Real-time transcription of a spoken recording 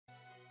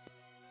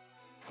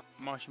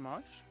Mush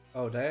mush?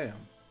 Oh damn.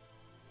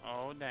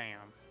 Oh damn.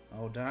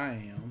 Oh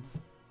damn.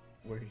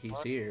 He's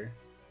What? here.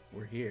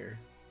 We're here.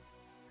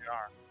 We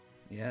are.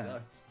 Yeah.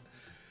 Sucks.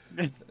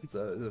 It's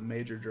a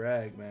major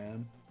drag,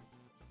 man.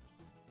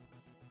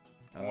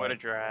 What a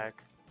drag.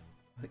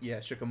 Yeah,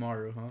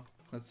 Shikamaru, huh?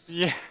 That's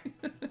Yeah.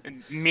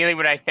 Immediately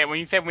what I said when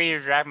you said we need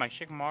to drag my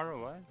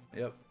Shikamaru, what?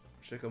 Yep,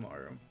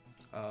 Shikamaru.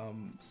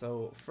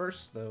 So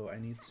first though, I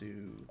need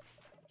to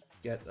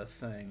get a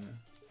thing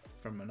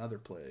from another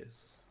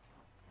place.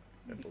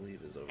 I believe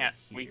is over Can't,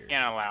 here. we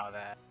can't allow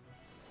that.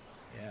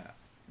 Yeah.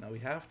 No, we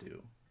have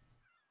to.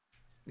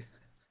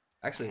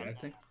 Actually, I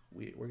think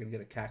we're gonna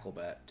get a cackle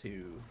bat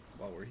too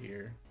while we're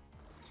here.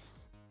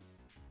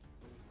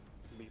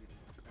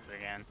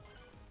 Again.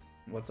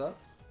 What's up?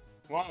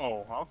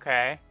 Whoa,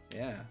 okay.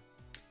 Yeah.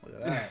 Look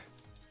at that.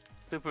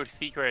 Super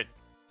secret,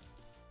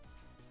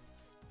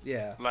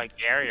 Yeah. like,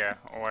 area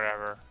or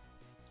whatever.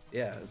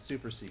 Yeah, it's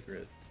super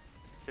secret.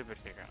 Super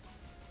secret.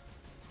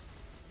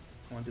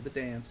 Come on, do the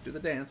dance. Do the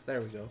dance.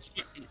 There we go.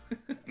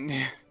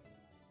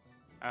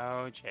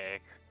 Oh,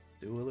 Jake.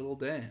 Do a little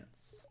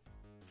dance.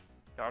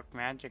 Dark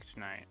magic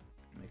tonight.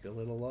 Make a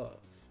little love.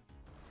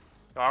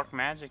 Dark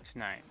magic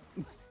tonight.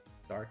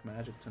 Dark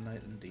magic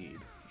tonight indeed.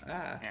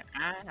 Ah. Yeah.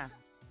 Ah.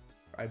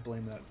 I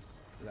blame that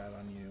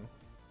on you.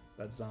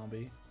 That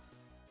zombie.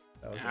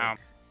 That was Ow. like...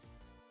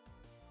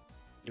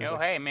 it was Yo,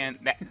 like- hey, man,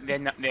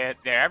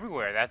 they're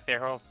everywhere. That's their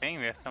whole thing.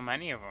 There's so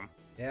many of them.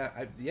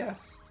 Yeah,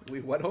 yes.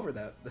 We went over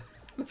that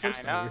the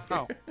first time we were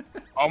know.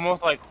 here.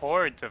 Almost like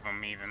hordes of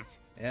them, even.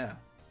 Yeah.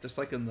 Just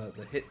like in the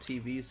hit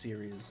TV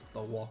series,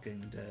 The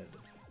Walking Dead.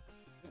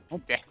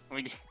 Okay,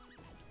 we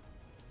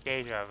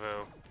deja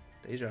vu.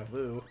 Deja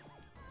vu.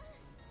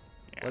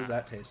 Yeah. What does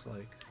that taste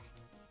like?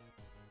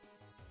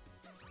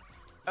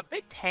 A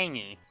bit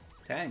tangy.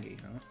 Tangy,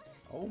 huh?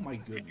 Oh my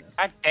goodness.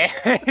 God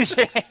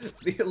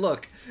damn.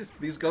 Look,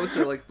 these ghosts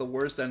are like the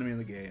worst enemy in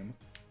the game.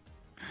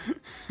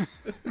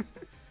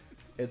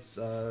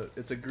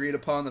 It's agreed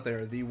upon that they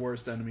are the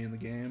worst enemy in the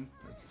game.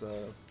 It's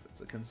a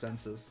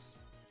consensus.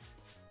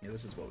 Yeah,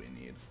 this is what we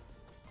need.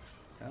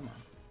 Come on.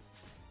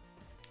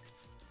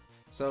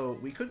 So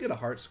we could get a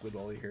heart squid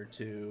while we're here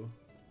too.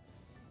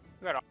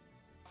 We got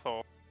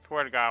so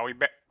swear to God, we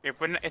bet if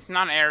it's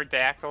not an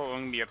Aerodactyl, we're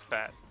gonna be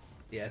upset.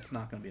 Yeah, it's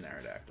not gonna be an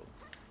Aerodactyl.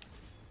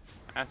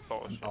 That's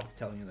bullshit. I'm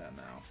telling you that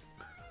now.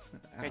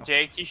 Hey, Ow.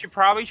 Jake, you should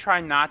probably try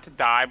not to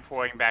die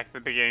before getting back to the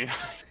beginning.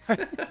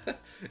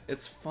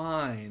 It's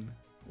fine.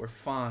 We're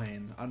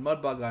fine. On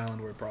Mudbug Island,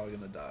 we're probably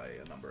gonna die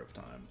a number of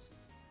times.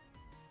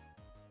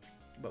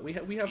 But we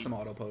have some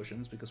auto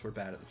potions because we're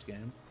bad at this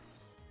game.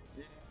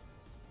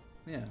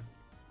 Yeah,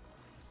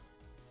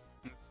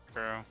 That's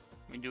true.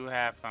 We do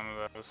have some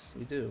of those.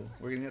 we do.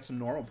 We're gonna get some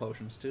normal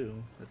potions too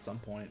at some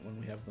point when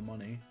we have the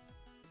money.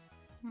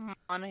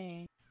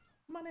 Money.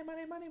 Money,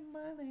 money, money,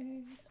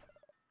 money.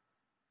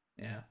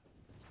 Yeah.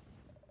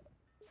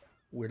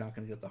 We're not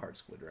gonna get the heart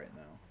squid right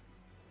now.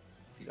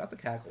 You got the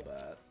cackle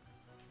bat.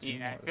 Two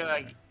Yeah, I more feel there.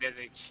 like there's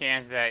a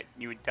chance that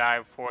you would die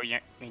before you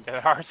get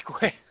the heart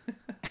squid.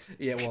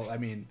 Yeah, well, I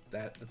mean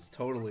that's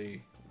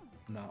totally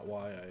not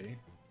why I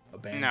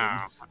abandoned. No,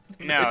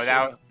 the no, mission.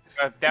 that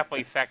was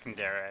definitely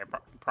secondary. I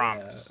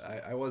promise. Yeah,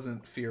 I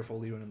wasn't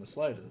fearful even in the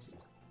slightest.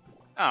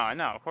 Oh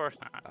no, of course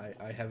not.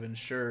 I have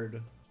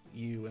ensured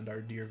you and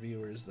our dear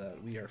viewers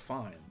that we are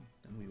fine,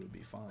 and we would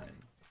be fine.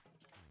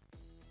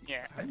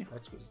 Yeah, How many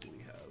heart squids do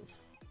we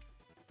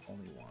have?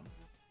 Only one.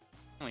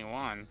 only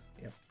one.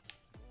 Yep.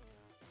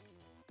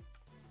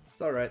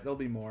 It's alright, there'll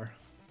be more.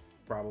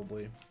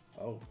 Probably.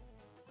 Oh.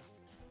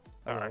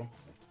 Hello. Alright.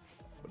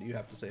 What do you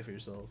have to say for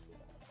yourself?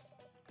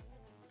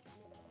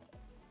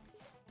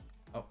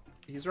 Oh,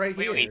 he's right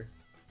Wait, here. wait.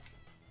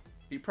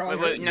 He probably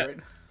Wait, heard me, no. right?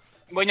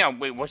 Wait, no,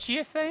 wait, what's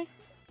she say?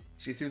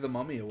 She threw the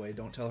mummy away,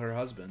 don't tell her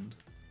husband.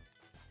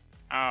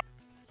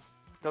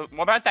 So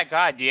what about that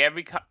guy? Did he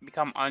ever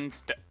become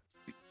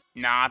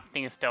not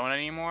think of stone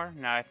anymore?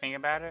 Now I think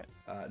about it.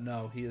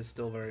 No, he is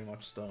still very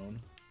much stone.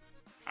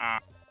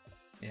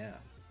 Yeah.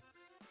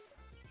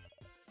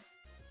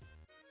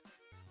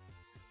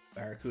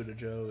 Barracuda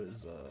Joe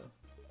is,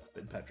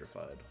 been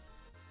petrified.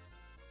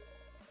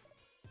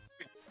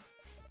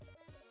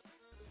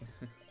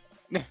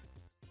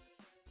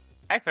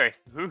 That's very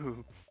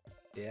ooh.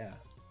 Yeah.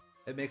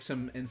 It makes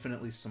him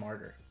infinitely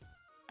smarter.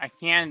 I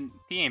can't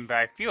see him, but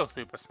I feel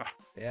super smart.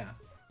 Yeah.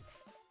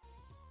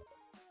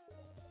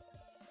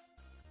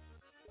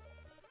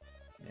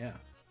 Yeah.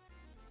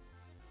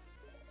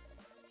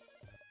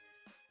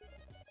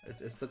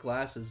 It's the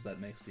glasses that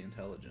makes the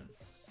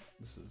intelligence.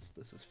 This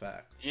is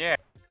fact. Yeah,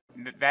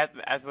 that's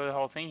where the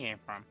whole thing came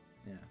from.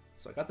 Yeah.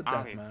 So I got the death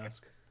Obviously.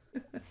 mask.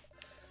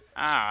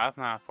 Ah, that's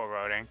not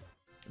foreboding.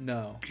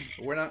 No,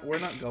 we're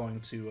not going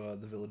to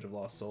the Village of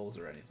Lost Souls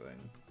or anything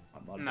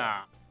on Mudbug.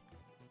 Nah,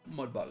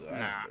 Mudbug Island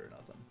Nah. or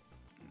nothing.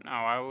 no,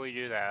 why would we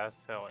do that? That's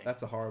silly.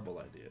 That's a horrible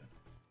idea.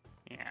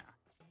 Yeah.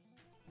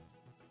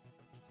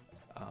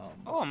 Um,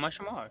 Oh, mush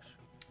mush.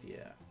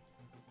 Yeah.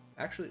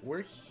 Actually,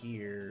 we're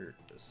here,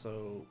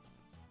 so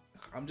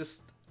I'm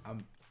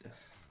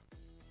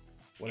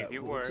If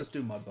you Let's were. just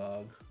do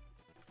Mudbug.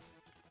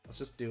 Let's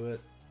just do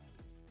it.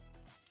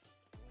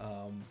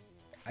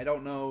 I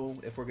don't know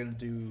if we're gonna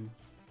do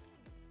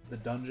the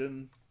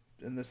dungeon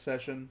in this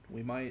session.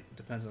 We might.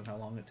 Depends on how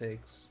long it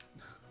takes.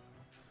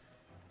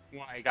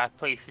 Why, you got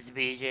places to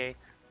be, Jake?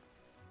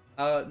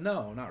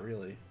 No, not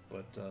really.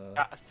 But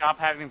Stop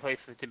having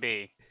places to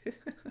be.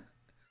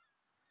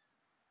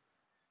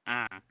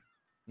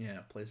 yeah,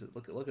 places.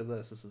 Look at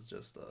this. This is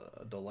just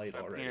a delight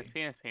already.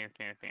 Penis.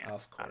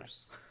 Of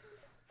course.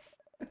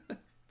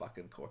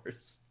 Fucking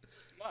course.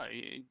 Well,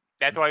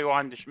 that's why you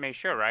wanted to make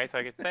sure, right? So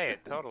I could say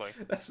it, totally.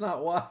 That's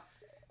not why.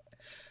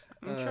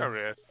 I'm sure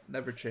it is.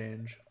 Never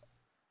change.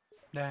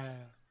 Nah.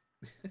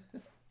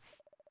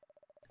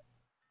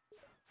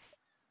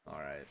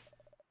 Alright.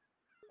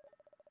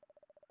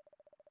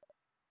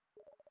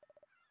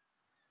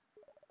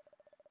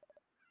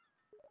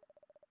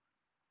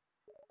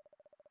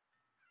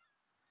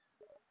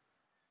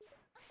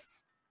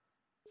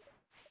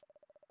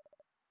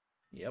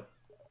 Yep.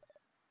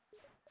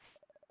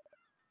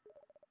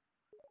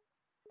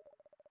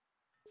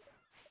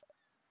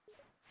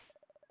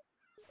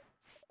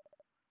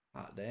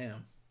 Hot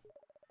damn.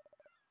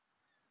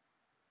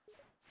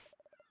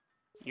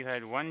 You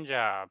had one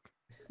job.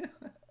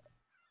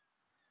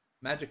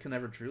 Magic can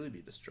never truly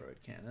be destroyed,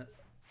 can it?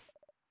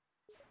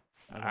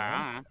 I don't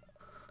I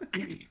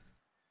don't know.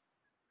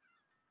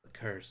 The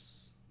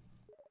curse.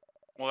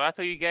 Well, that's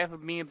what you get for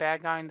being a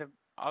bad guy in the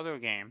other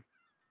game.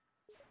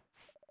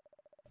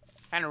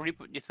 Kind of reap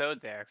what you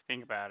sowed there, if you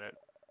think about it.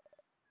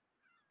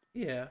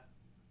 Yeah.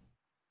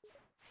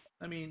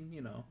 I mean,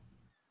 you know.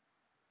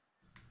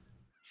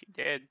 She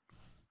did.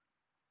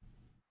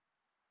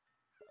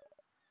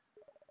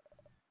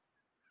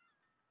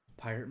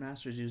 Pirate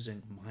Master's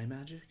using my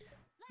magic?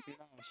 No,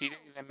 she did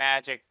the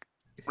magic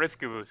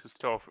Risky Boost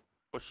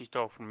what she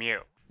stole from you.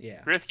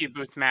 Yeah. Risky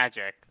Boost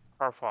magic.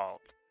 Her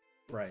fault.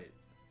 Right.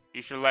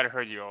 You should let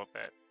her deal with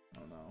it.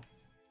 Oh no.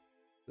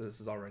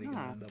 This is already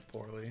gonna end up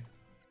poorly.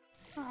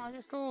 Oh,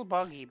 just a little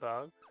buggy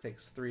bug.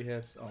 Takes 3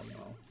 hits. Oh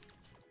no.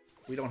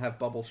 We don't have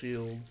bubble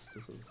shields.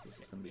 This is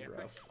gonna be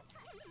rough.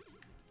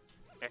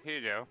 Yeah,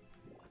 you do.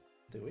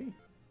 Do we?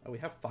 Oh, we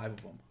have 5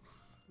 of them.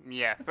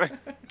 Yes.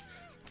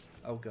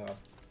 Oh god.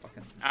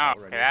 Fucking. Oh,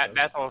 okay,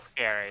 that's all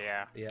scary,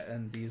 yeah. Yeah,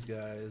 and these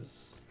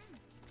guys.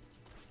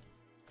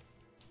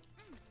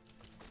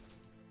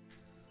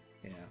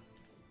 Yeah.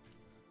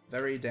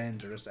 Very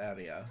dangerous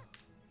area.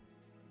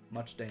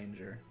 Much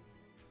danger.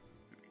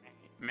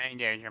 Many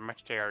danger,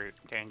 much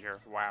danger.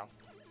 Wow.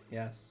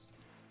 Yes.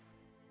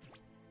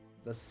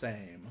 The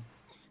same.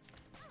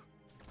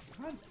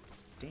 God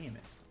damn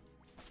it.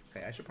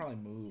 Okay, I should probably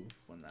move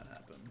when that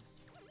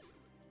happens.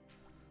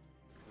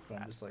 But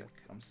I'm just like,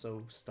 I'm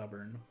so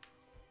stubborn.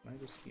 Can I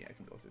just, yeah, I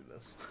can go through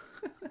this.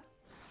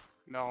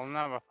 They'll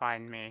never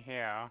find me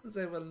here.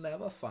 They will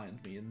never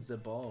find me in the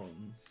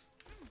bones.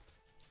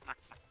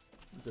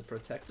 The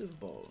protective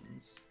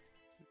bones.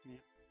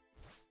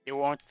 You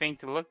won't think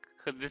to look,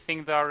 because the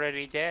thing's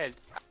already dead.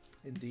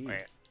 Indeed.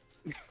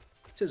 Wait.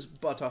 'Tis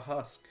but a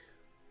husk.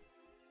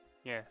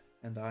 Yeah.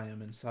 And I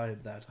am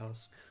inside that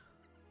husk.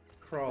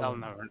 They'll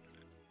Crawling. never.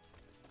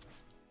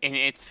 In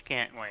its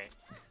scan, wait.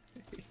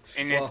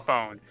 In its Well,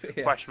 phone.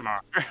 yeah. Question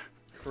mark.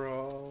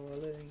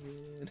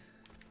 Crawling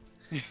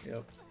in.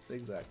 Yep,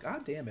 exact.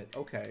 God damn it.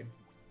 Okay.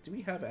 Do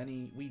we have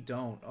any? We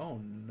don't. Oh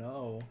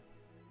no.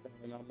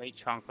 No meat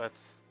chocolates.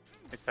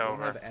 It's We don't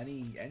over. have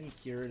any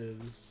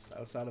curatives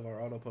outside of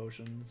our auto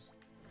potions.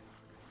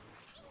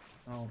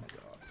 Oh my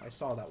god. I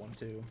saw that one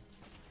too.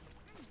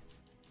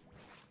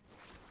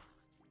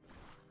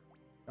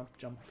 Jump,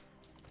 jump.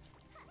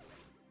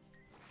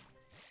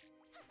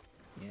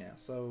 Yeah,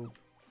 so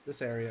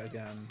this area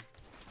again,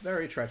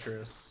 very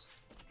treacherous.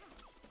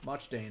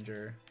 Much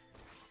danger.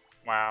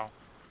 Wow.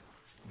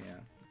 Yeah.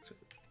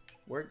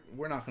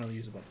 We're not gonna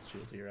use a bubble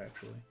shield here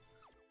actually.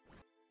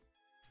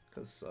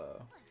 Cause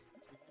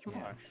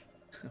yeah.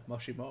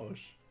 Mushy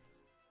mosh.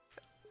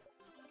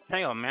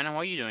 Hey, yo, man,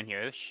 what are you doing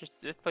here?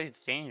 This place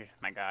is dangerous,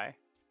 my guy.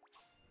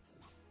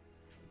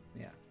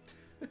 Yeah.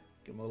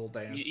 Give him a little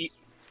dance.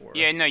 For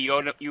Yeah, no, you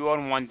owed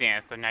him one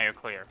dance, so now you're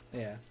clear.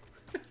 Yeah.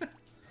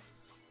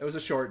 It was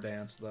a short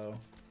dance though.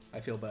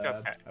 I feel bad.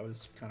 Okay. I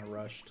was kind of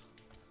rushed.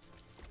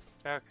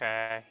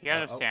 Okay, you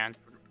understand.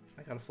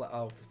 I got a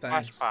oh,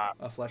 thanks. Flesh pop.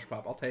 A flesh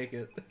pop. I'll take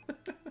it.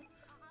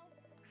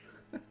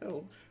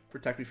 It'll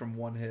protect me from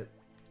one hit.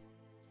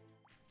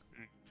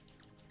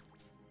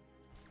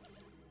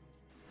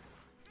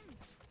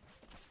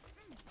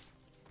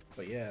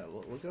 But yeah,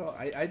 look at all.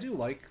 I do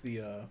like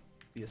the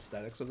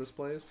aesthetics of this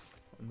place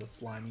and the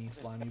slimy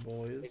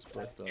boys.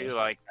 But I do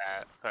like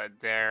that, but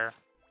they're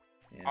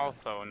yeah.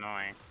 also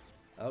annoying.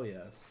 Oh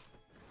yes.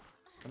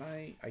 Can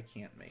I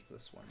can't make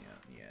this one yet.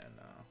 Yeah,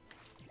 no.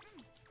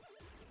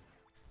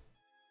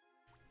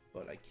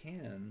 But I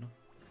can,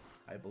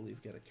 I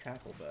believe, get a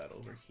cackle bat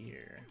over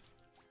here.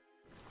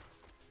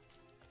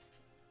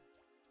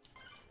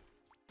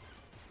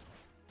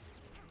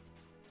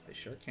 I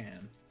sure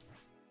can.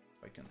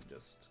 If I can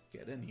just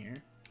get in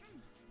here.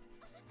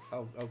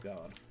 Oh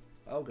god.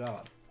 Oh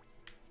god.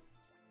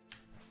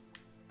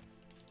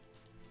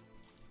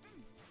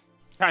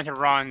 trying to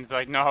run. It's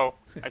like, no,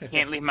 I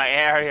can't leave my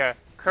area.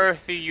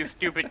 Curse you,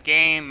 stupid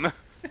game.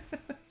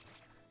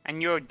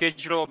 And your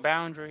digital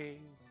boundary.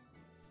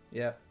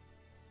 Yep.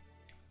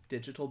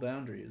 Digital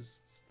boundaries.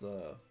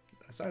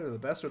 It's either the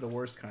best or the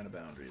worst kind of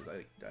boundaries.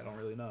 I don't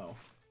really know.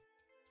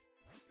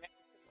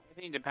 I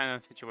think it depends on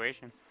the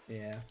situation.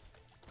 Yeah.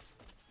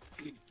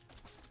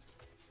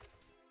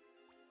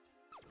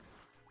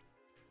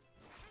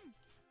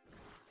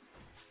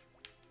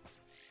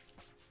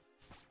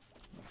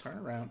 Turn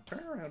around,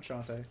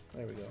 Shantae.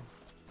 There we go.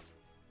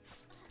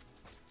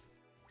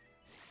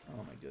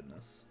 Oh my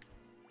goodness.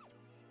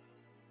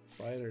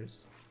 Spiders.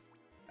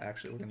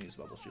 Actually, we're gonna use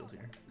Bubble Shield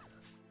here.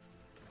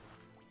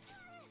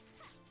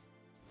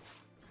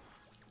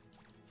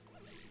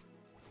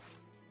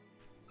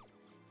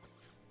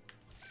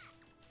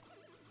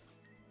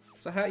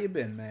 So how you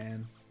been,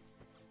 man?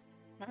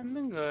 I've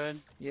been good.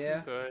 Yeah?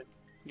 Been good.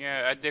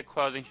 Yeah, I did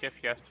closing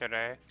shift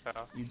yesterday, so...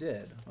 You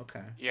did?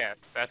 Okay. Yeah,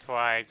 that's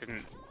why I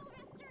didn't...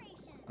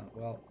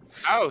 Well...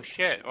 Oh,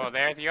 shit. Well,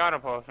 there's the auto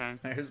potion.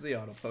 There's the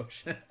auto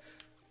potion.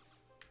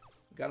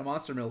 Got a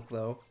monster milk,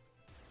 though.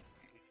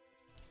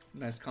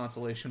 Nice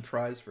consolation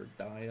prize for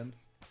dying.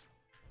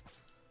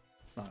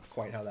 It's not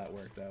quite how that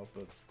worked out,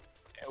 but...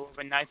 It would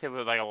be nice if it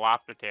was like a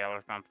lobster tail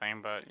or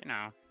something, but, you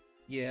know.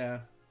 Yeah.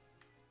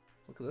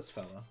 Look at this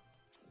fella.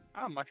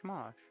 Oh, much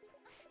much.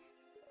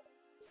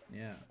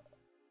 Yeah.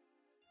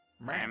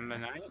 I am the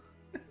knight.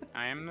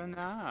 I am the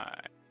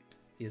knight.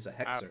 He is a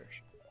hexer.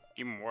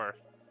 Even worse.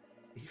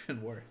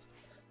 Even worse.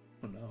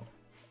 Oh no.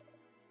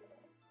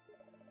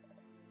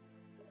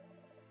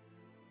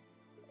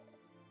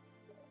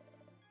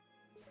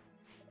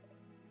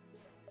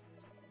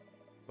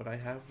 But I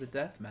have the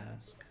death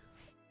mask.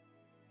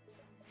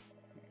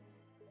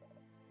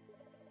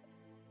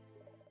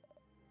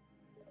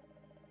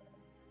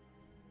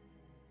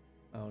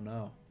 Oh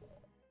no.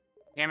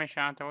 Damn it,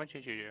 Shanta, what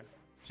did you do?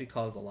 She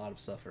caused a lot of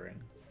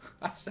suffering.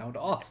 I sound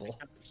awful.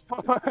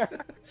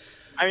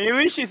 I mean, at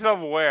least she's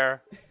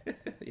self-aware.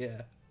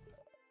 Yeah.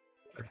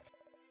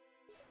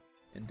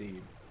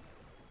 Indeed.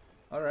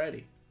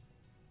 Alrighty.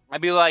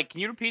 I'd be like,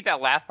 can you repeat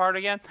that last part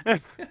again?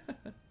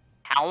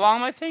 How long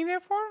am I staying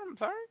there for? I'm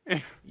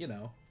sorry. You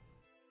know.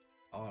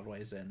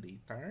 Always in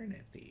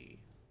eternity.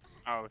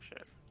 Oh,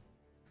 shit.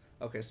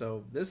 Okay,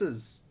 so this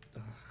is...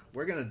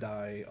 we're gonna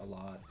die a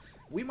lot.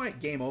 We might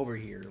game over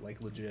here,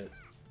 like, legit.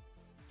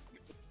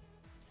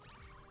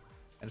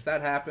 And if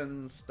that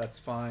happens, that's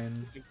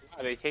fine.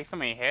 God, they take so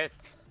many hits.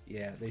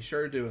 Yeah, they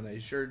sure do, and they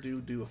sure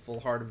do a full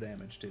heart of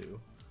damage, too.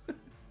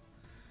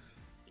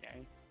 Yeah.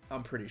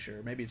 I'm pretty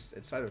sure. Maybe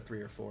it's either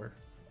 3 or 4.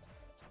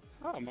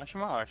 Oh, much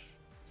much.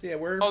 So yeah,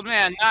 we're... Old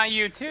man, not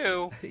you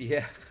too.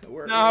 Yeah,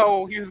 we're...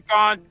 No, he's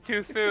gone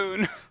too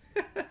soon.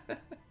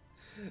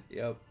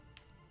 Yep.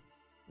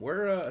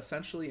 We're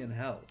essentially in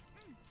hell.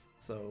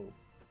 So...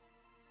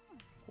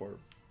 Or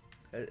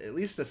at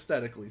least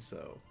aesthetically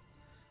so.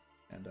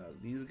 And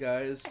these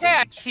guys...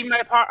 Yeah, I see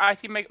I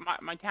see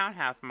my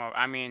townhouse mode.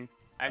 I mean,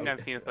 I've never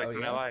seen this place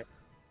in my life.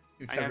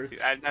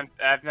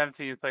 I've never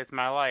seen this place in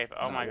my life.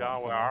 Oh my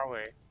god, where are we?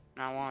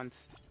 Not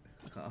once.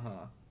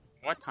 Uh-huh.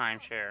 What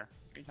timeshare?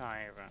 What are you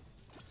talking about?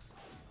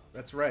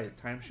 That's right,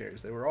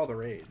 timeshares. They were all the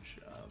rage.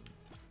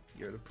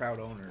 You're the proud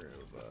owner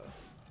of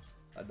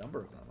a number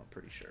of them, I'm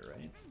pretty sure,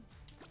 right?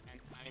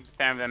 And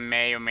 90% of them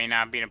may or may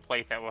not be in a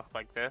place that looks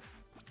like this.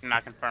 I'm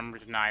not confirmed or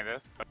deny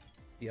this, but...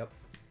 Yep.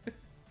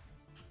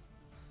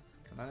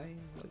 Can I,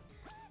 like...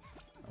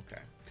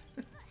 Okay.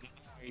 You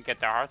can get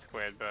the heart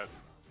squid, but...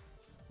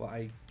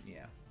 Well,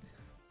 yeah.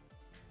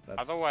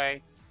 That's... Other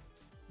way.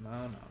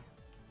 No.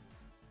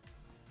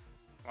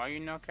 Why you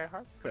not get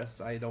heart squid?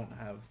 Chris, I don't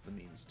have the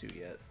means to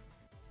yet.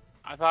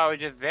 I thought it was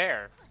just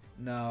there.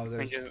 No,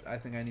 I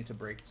think I need to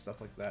break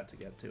stuff like that to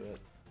get to it.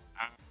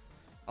 Uh,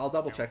 I'll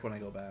double check when I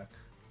go back,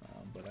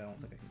 but I don't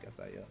think I can get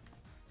that yet.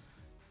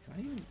 Can I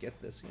even get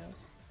this yet?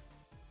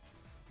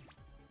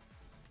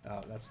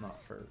 Oh, that's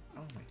not for...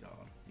 Oh my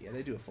god. Yeah,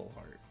 they do a full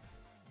heart.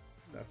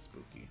 That's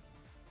spooky.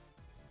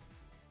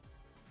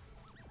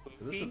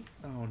 This is...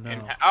 Oh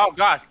no. Oh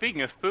god,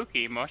 speaking of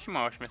spooky, Moshi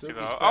Mr.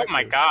 Go. Oh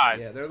my god.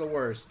 Yeah, they're the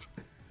worst.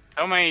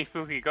 So many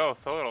spooky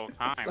ghosts, so little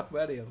time. So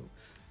many of them.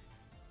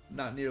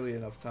 Not nearly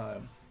enough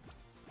time.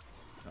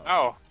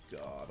 Oh.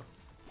 God.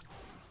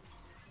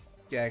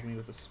 Gag me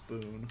with a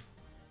spoon.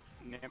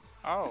 Yep.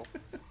 Oh.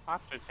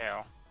 Lobster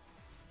tail.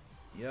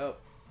 Yep.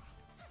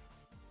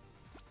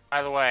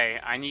 By the way,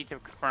 I need to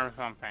confirm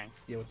something.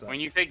 Yeah, what's up? When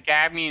you say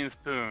gag me and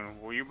spoon,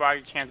 were you by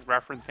chance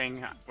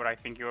referencing what I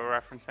think you were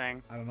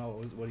referencing? I don't know.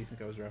 What do you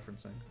think I was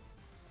referencing?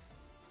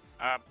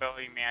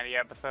 Billy Mandy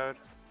episode.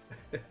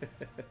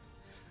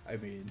 I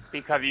mean...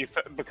 Because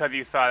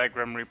you saw the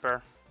Grim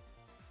Reaper.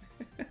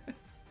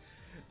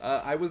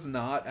 I was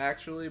not,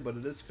 actually, but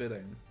it is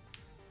fitting.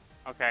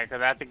 Okay, because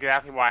that's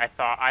exactly why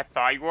I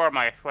thought you were.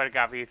 I swear to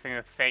God,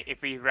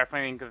 if he's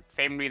referencing the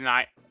same reason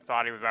I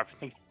thought he was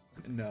referencing.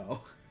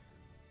 No.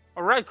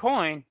 A red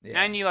coin,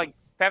 yeah. and you like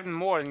 7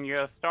 more and you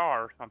get a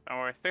star or something,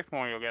 or 6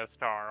 more you'll get a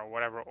star, or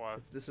whatever it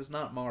was. This is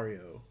not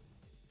Mario.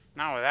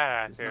 Not with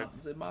that It's attitude.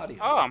 not. It's Mario.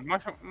 Oh,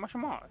 much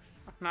more.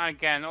 Not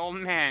again. Old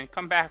man,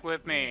 come back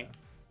with me. Yeah.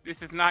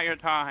 This is not your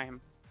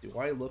time. Do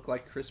I look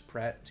like Chris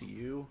Pratt to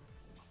you?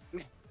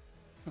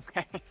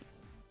 Okay.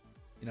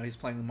 You know, he's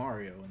playing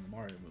Mario in the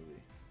Mario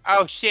movie.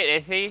 Oh shit,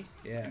 is he?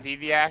 Yeah. Is he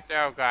the actor?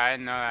 Oh god, I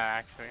didn't know that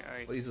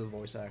actually. Well, he's a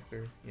voice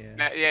actor.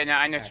 Yeah. Yeah, no,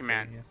 I know what Actor, you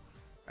meant. Yeah.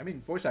 I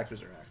mean, voice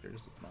actors are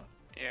actors. It's not.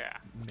 Yeah.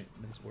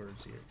 Mince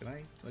words here. Can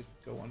I like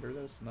go under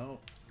this? No.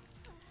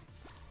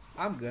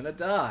 I'm gonna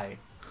die.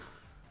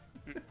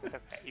 It's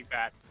okay, you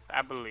got this.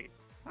 I believe.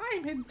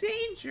 I'm in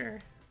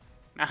danger.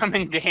 I'm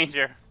in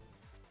danger.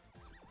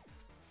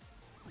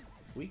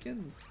 If we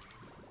can.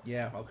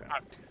 Yeah. Okay.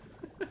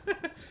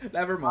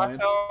 Never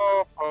mind.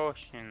 Auto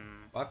potion.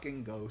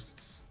 Fucking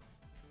ghosts.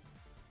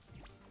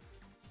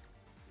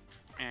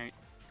 And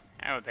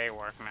how would they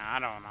work, man? I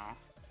don't know.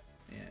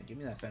 Yeah. Give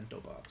me that bento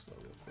box though,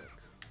 real quick.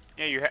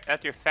 Yeah,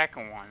 that's your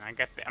second one. I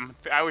guess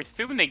I would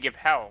assume they give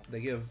health.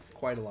 They give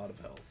quite a lot of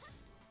health.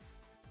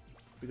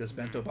 Because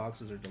bento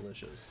boxes are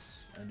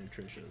delicious and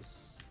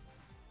nutritious.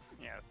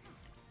 Yes.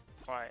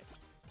 Quite.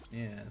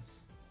 Yes.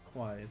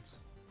 Quite.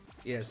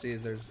 Yeah, see,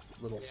 there's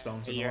little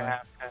stones in the way.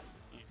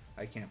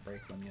 I can't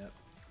break them yet.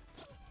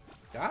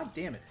 God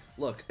damn it.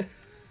 Look.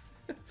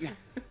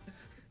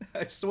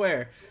 I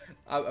swear,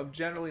 I'm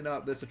generally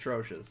not this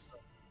atrocious.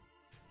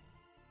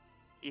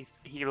 He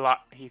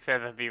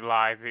says if he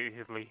lies,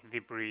 he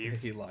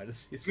breathes. He lied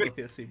as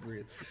he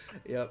breathed.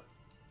 Yep.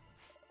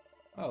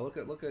 Oh,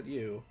 look at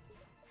you.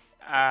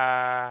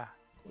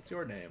 What's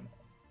your name?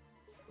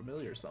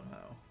 Familiar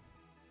somehow.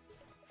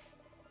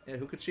 Yeah,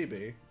 who could she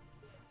be?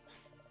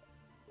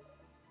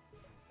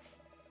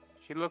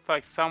 She looks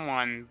like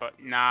someone, but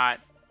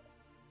not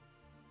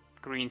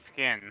green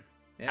skin.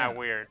 Yeah. How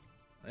weird.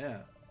 Yeah.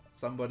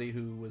 Somebody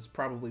who was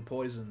probably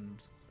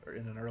poisoned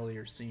in an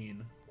earlier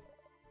scene.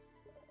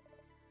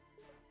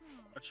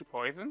 Was she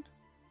poisoned?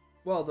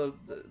 Well,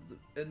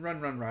 in Run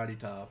Run Rowdy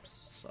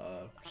Tops,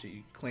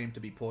 she claimed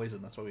to be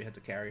poisoned. That's why we had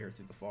to carry her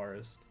through the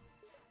forest.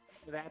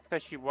 That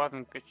says she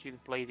wasn't, because she's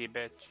a lazy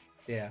bitch.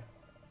 Yeah,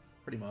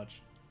 pretty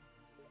much.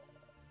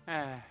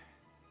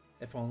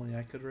 If only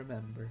I could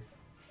remember.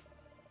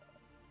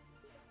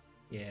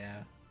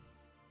 Yeah.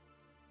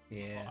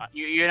 Yeah. Well,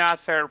 you're not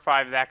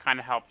certified for that kind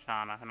of help,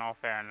 Shauna, in all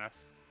fairness.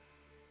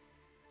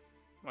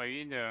 What are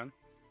you doing?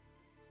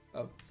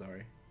 Oh,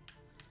 sorry.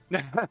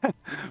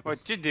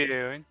 What you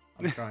doing?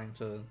 I'm trying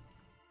to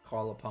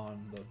call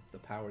upon the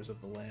powers of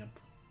the lamp.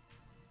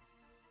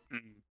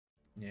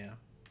 Yeah.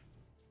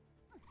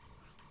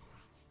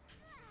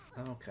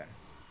 Okay.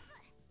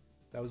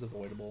 That was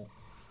avoidable.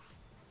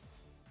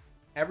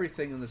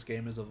 Everything in this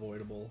game is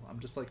avoidable. I'm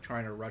just like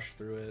trying to rush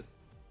through it.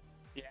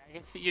 Yeah, I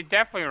can see you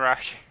definitely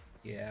rush.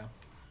 Yeah.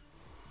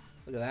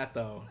 Look at that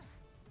though.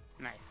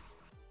 Nice.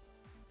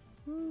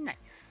 Nice.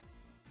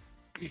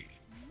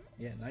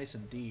 Yeah, nice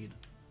indeed.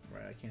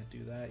 Right, I can't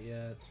do that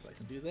yet, but I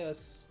can do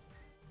this.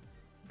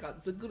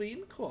 Got the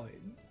green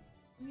coin.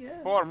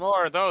 Yes. 4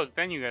 more of those,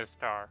 then you get a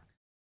star.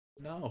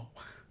 No.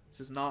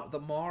 This is not the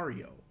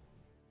Mario.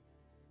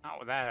 Not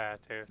with that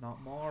attitude.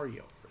 Not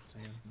Mario, Fritz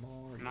and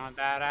Mario. Not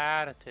that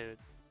attitude.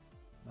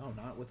 No,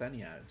 not with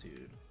any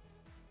attitude.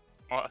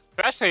 Well,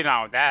 especially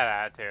not with that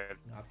attitude.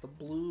 Not the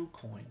blue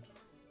coin.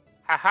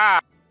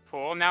 Haha,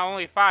 fool. Now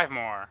only 5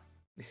 more.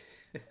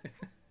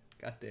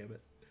 God damn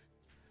it.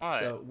 What?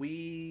 So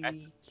we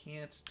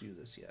can't do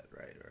this yet,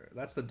 right?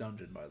 That's the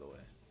dungeon, by the way.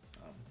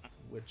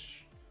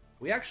 Which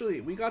we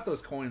got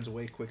those coins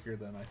way quicker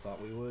than I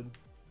thought we would.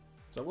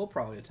 So we'll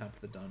probably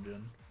attempt the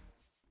dungeon.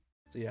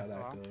 See how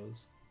that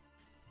goes.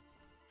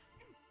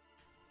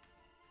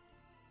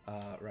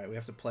 Right, we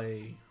have to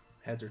play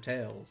heads or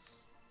tails.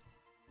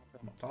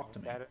 Come on, talk to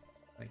me.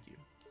 Thank you.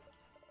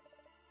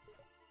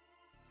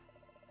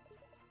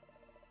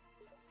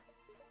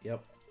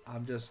 Yep,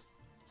 I'm just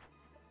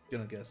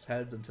gonna guess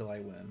heads until I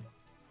win.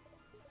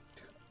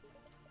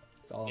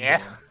 That's all I'm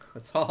doing.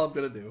 That's all I'm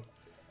gonna do.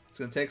 It's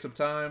gonna take some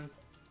time,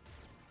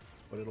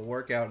 but it'll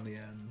work out in the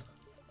end.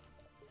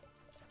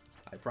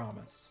 I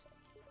promise.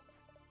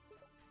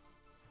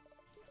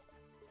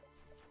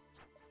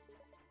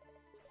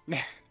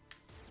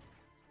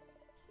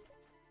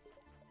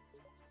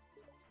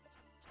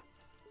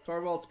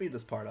 Torvald, speed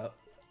this part up.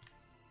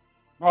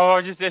 Oh,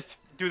 just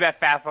do that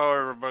fast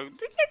forward,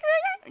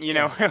 you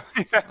know.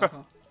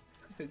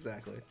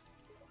 Exactly.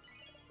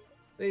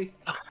 See,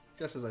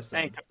 just as I said.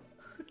 Thank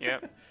you.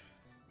 Yep.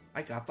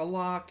 I got the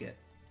locket.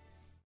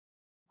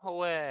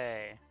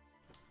 Away.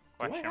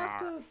 Question mark.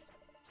 To...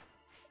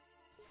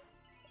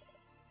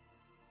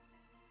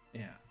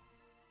 Yeah.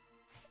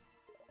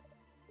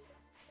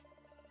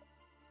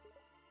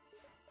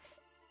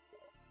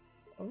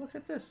 Oh, look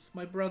at this,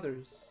 my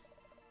brothers.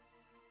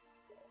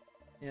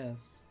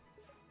 Yes.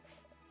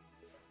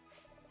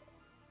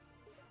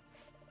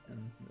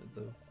 And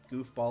the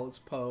goofball is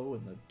Poe,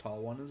 and the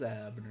tall one is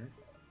Abner.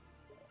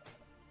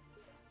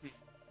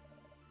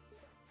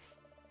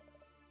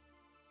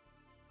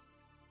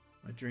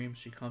 My dreams,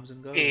 she comes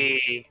and goes.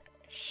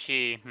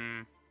 She,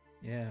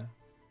 Yeah.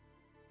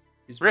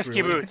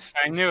 Risky boots.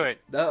 I knew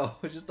it. No,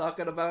 she's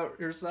talking about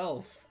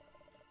herself.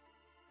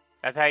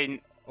 That's how you...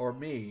 Or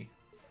me.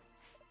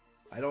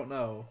 I don't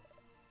know.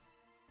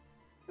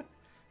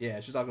 Yeah,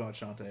 she's talking about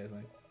Shantae, I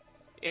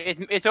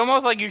think. It's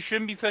almost like you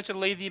shouldn't be such a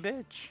lazy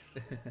bitch.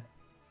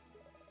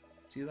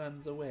 She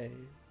runs away.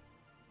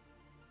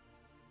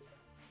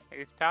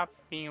 Hey, stop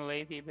being a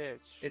lazy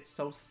bitch. It's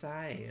so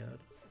sad.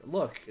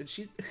 Look,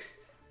 she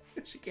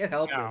can't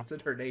help it. It's in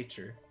her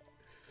nature.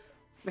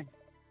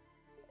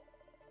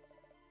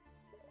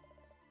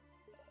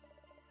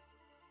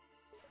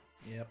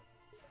 Yep.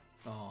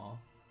 Aw.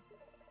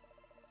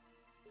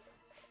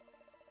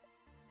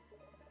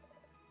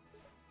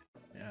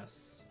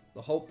 Yes.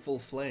 The hopeful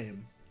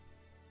flame.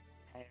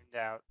 I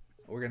doubt.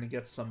 We're gonna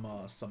get some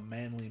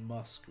manly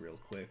musk real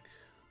quick.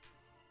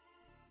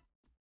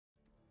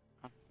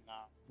 No.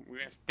 We're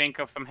gonna think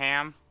of some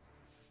ham?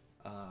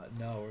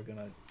 No, we're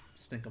gonna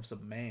stink of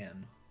some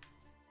man.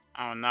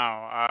 Oh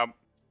no.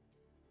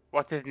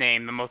 What's his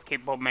name? The most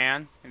capable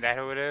man? Is that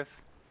who it is?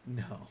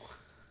 No.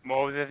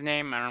 What was his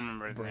name? I don't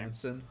remember his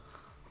Branson. name.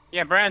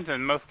 Yeah,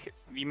 Branson,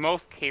 the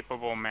most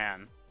capable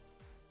man.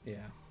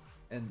 Yeah,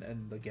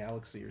 and the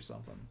galaxy or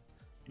something.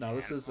 No,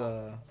 this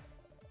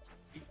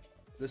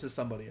is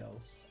somebody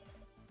else.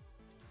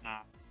 No.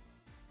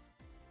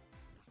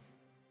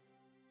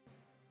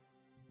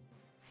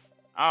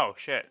 Oh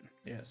shit.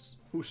 Yes.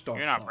 Who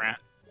started? You're not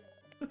Branson.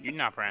 You're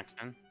not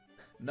Branson.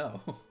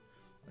 No.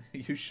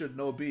 You should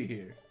know be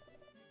here.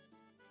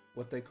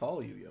 What they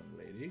call you, young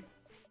lady.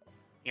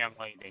 Young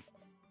lady.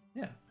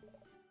 Yeah.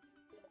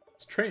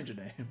 Strange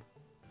name.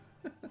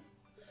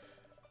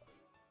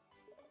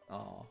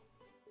 Aw.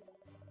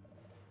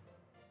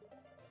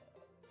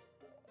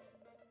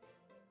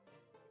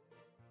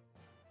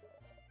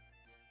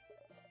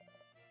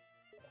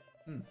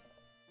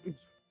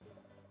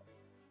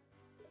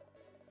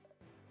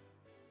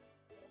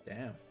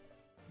 Damn.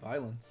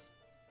 Violence.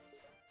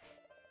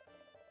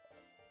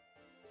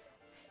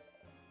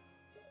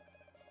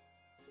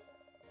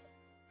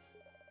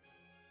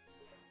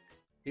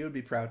 He would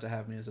be proud to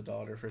have me as a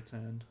daughter, Fritz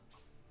and.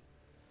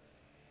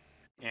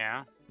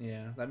 Yeah.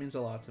 Yeah, that means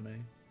a lot to me.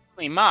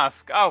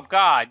 Musk. Oh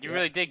god, you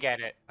really did get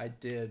it. I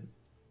did.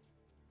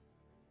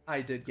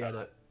 I did get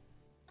it.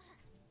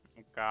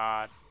 Oh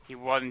god, he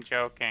wasn't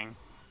joking.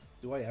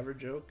 Do I ever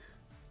joke?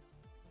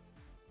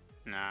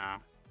 No.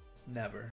 Never.